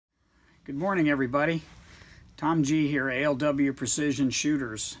Good morning, everybody. Tom G here, ALW Precision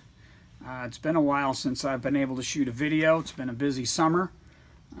Shooters. It's been a while since I've been able to shoot a video. It's been a busy summer,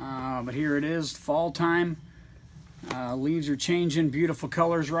 but here it is, fall time. Leaves are changing, beautiful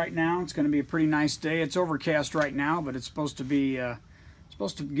colors right now. It's going to be a pretty nice day. It's overcast right now, but it's supposed to be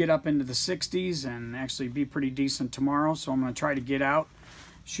supposed to get up into the 60s and actually be pretty decent tomorrow. So I'm going to try to get out,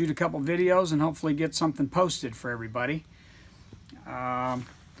 shoot a couple videos, and hopefully get something posted for everybody.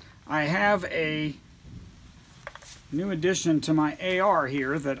 I have a new addition to my AR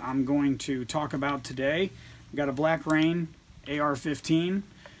here that I'm going to talk about today. I've got a Black Rain AR-15,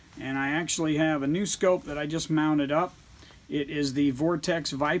 and I actually have a new scope that I just mounted up. It is the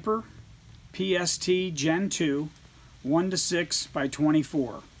Vortex Viper PST Gen 2 1:6 by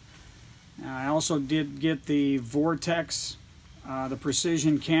 24. I also did get the Vortex, the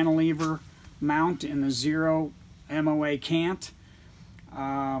Precision Cantilever mount in the 0 MOA cant.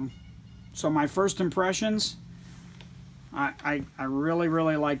 So my first impressions, I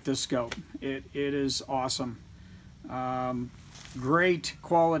really like this scope. It is awesome. Great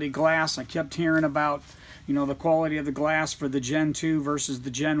quality glass. I kept hearing about, you know, the quality of the glass for the Gen 2 versus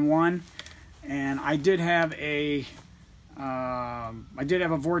the Gen 1, and I did have a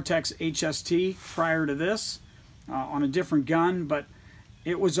Vortex HST prior to this on a different gun, but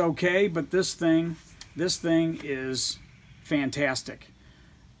it was okay. But this thing is fantastic.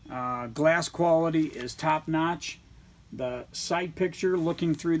 Glass quality is top-notch. The sight picture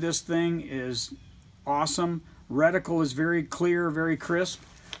looking through this thing is awesome. Reticle is very clear, very crisp,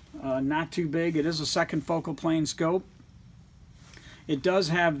 not too big. It is a second focal plane scope. It does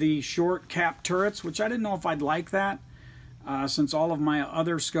have the short cap turrets, which I didn't know if I'd like that, since all of my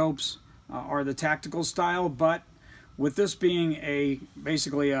other scopes are the tactical style. But with this being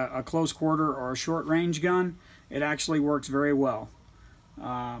basically a close quarter or a short range gun, it actually works very well.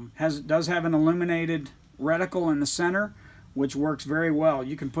 Does have an illuminated reticle in the center, which works very well.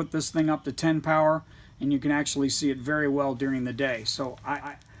 You can put this thing up to 10 power and you can actually see it very well during the day. So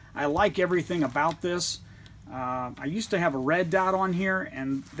I like everything about this. I used to have a red dot on here,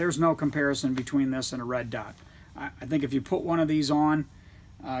 and there's no comparison between this and a red dot. I think if you put one of these on,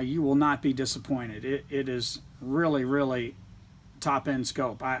 you will not be disappointed. It is really top-end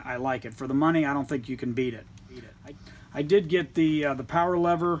scope. I like it. For the money, I don't think you can beat it. I did get the power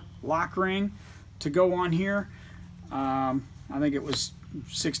lever lock ring to go on here. I think it was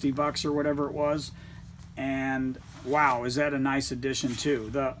 60 bucks or whatever it was, and wow, is that a nice addition too.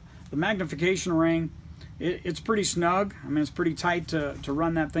 The magnification ring, it's pretty snug. I mean, it's pretty tight to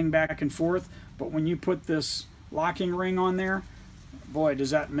run that thing back and forth, but when you put this locking ring on there, boy, does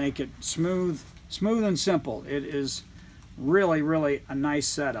that make it smooth and simple. It is really a nice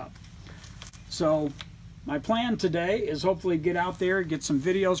setup. So my plan today is hopefully get out there, get some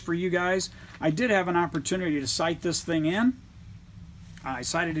videos for you guys. I did have an opportunity to sight this thing in. I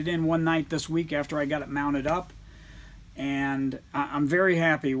sighted it in one night this week after I got it mounted up, and I'm very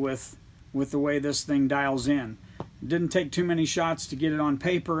happy with the way this thing dials in. It didn't take too many shots to get it on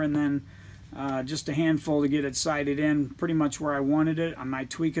paper, and then just a handful to get it sighted in pretty much where I wanted it. I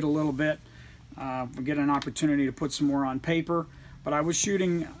might tweak it a little bit, get an opportunity to put some more on paper, but I was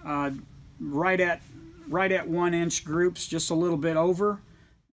shooting right at 1-inch groups, just a little bit over.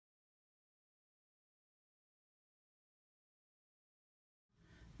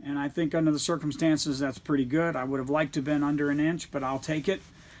 And I think under the circumstances, that's pretty good. I would have liked to have been under 1 inch, but I'll take it.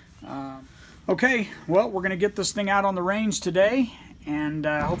 Okay, well, we're going to get this thing out on the range today, and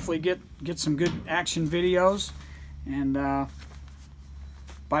hopefully get some good action videos. And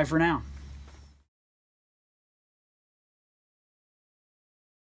bye for now.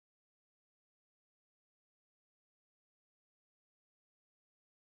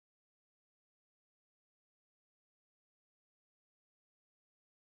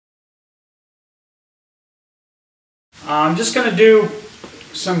 I'm just going to do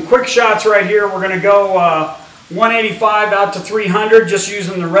some quick shots right here. We're going to go 185 out to 300, just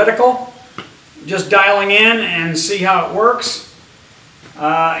using the reticle, just dialing in and see how it works.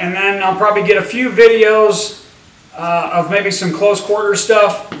 And then I'll probably get a few videos of maybe some close quarter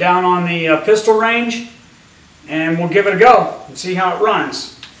stuff down on the pistol range, and we'll give it a go and see how it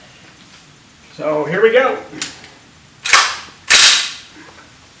runs. So here we go.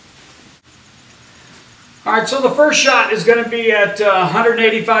 Alright, so the first shot is going to be at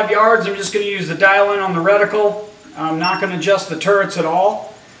 185 yards. I'm just going to use the dial in on the reticle. I'm not going to adjust the turrets at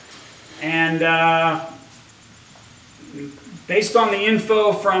all. And based on the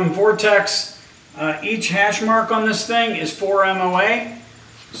info from Vortex, each hash mark on this thing is 4 MOA.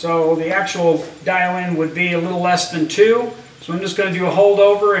 So the actual dial in would be a little less than 2. So I'm just going to do a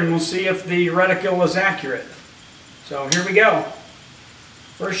holdover and we'll see if the reticle is accurate. So here we go.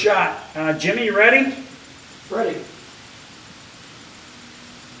 First shot. Jimmy, you ready? Ready.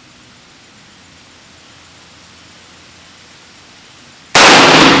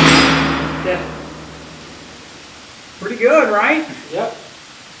 Yeah. Pretty good, right? Yep.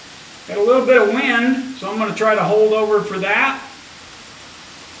 Got a little bit of wind, so I'm going to try to hold over for that.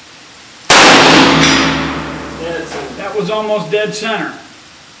 Dead center. That was almost dead center.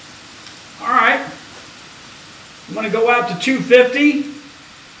 All right. I'm going to go out to 250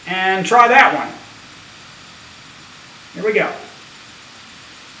 and try that one. Here we go.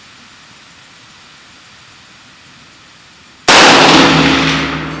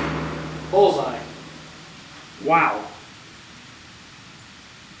 Bullseye. Wow.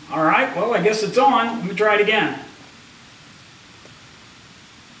 All right, well, I guess it's on. Let me try it again.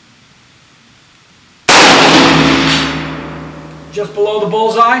 Just below the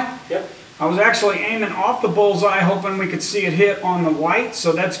bullseye? Yep. I was actually aiming off the bullseye, hoping we could see it hit on the white,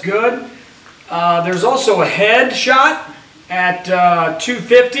 so that's good. There's also a head shot at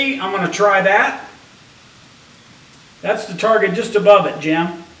 250. I'm going to try that. That's the target just above it,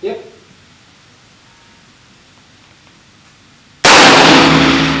 Jim. Yep.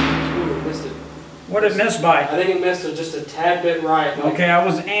 Ooh, missed it. What did it miss by? I think it missed it just a tad bit right. Like, Okay, I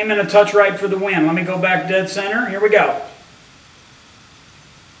was aiming a touch right for the win. Let me go back dead center. Here we go.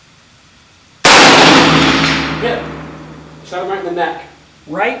 hit. Shot him right in the neck.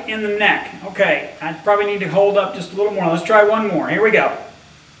 Right in the neck. Okay, I probably need to hold up just a little more. Let's try one more. Here we go.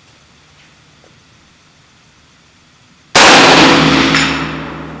 It's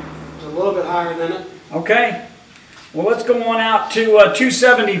a little bit higher than it. Okay. Well, let's go on out to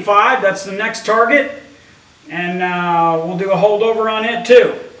 275. That's the next target. And we'll do a holdover on it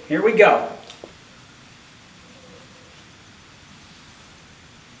too. Here we go.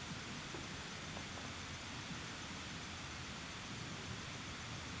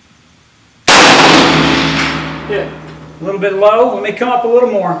 Hit. A little bit low. Let me come up a little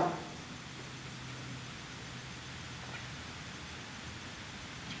more.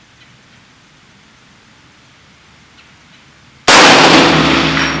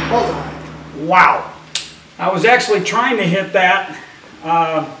 Bullseye. Wow. I was actually trying to hit that.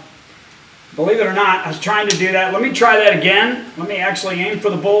 Believe it or not, I was trying to do that. Let me try that again. Let me actually aim for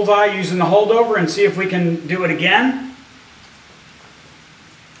the bullseye using the holdover and see if we can do it again.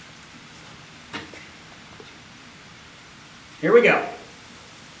 Here we go.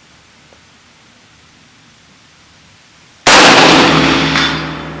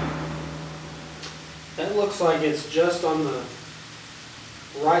 That looks like it's just on the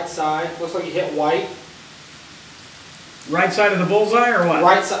right side. Looks like you hit white. Right side of the bullseye or what?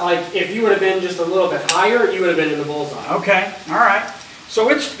 Right side, like if you would have been just a little bit higher, you would have been in the bullseye. Okay, all right. So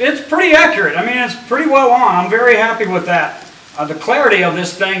it's pretty accurate. I mean, it's pretty well on. I'm very happy with that. The clarity of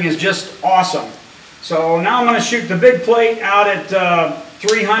this thing is just awesome. So now I'm going to shoot the big plate out at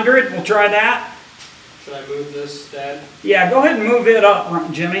 300. We'll try that. Should I move this, Dad? Yeah, go ahead and move it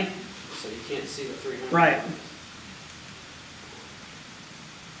up, Jimmy. So you can't see the 300. Right.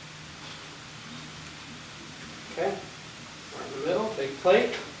 Okay. Right in the middle, big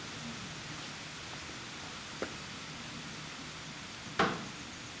plate.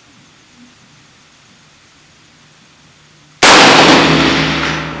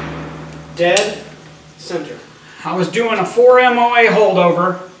 Dead center. I was doing a 4 MOA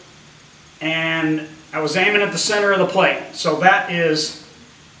holdover, and I was aiming at the center of the plate. So that is,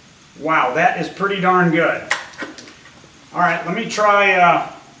 wow, that is pretty darn good. All right, let me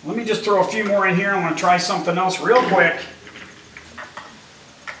try, let me just throw a few more in here. I want to try something else real quick.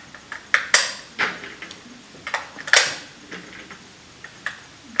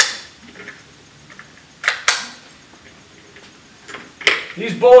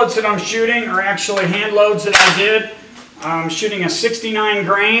 These bullets that I'm shooting are actually hand loads that I did. I'm shooting a 69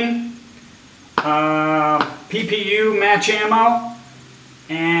 grain PPU match ammo,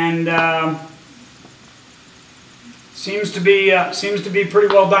 and seems to be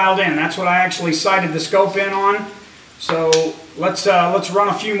pretty well dialed in. That's what I actually sighted the scope in on. So let's run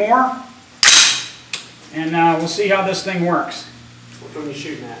a few more, and we'll see how this thing works. Which one are you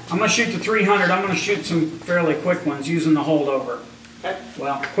shooting at? I'm going to shoot the 300. I'm going to shoot some fairly quick ones using the holdover. Okay.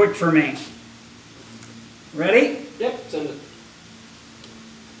 Well, quick for me. Ready? Yep, send it.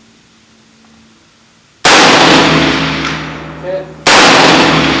 Hit.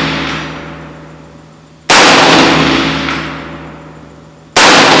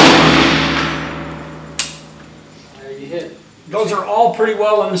 There you hit. Those are all pretty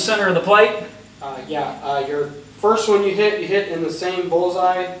well in the center of the plate. Yeah, your first one you hit in the same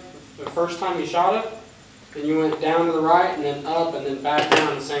bullseye the first time you shot it, and you went down to the right and then up and then back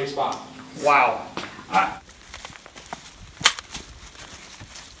down in the same spot. Wow.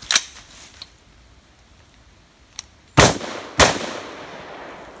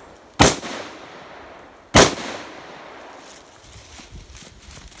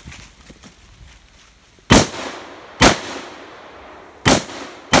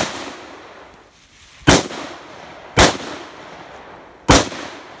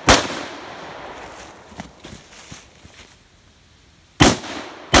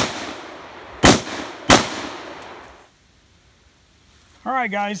 All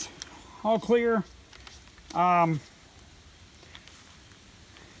right, guys, all clear.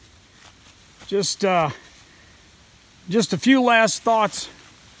 Just a few last thoughts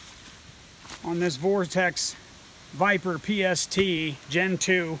on this Vortex Viper PST Gen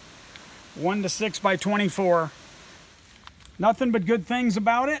 2 1:6x24. Nothing but good things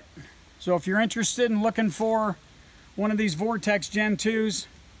about it. So if you're interested in looking for one of these Vortex Gen 2s,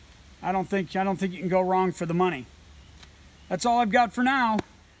 I don't think you can go wrong for the money. That's all I've got for now.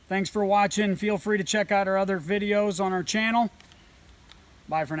 Thanks for watching. Feel free to check out our other videos on our channel.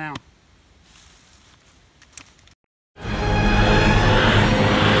 Bye for now.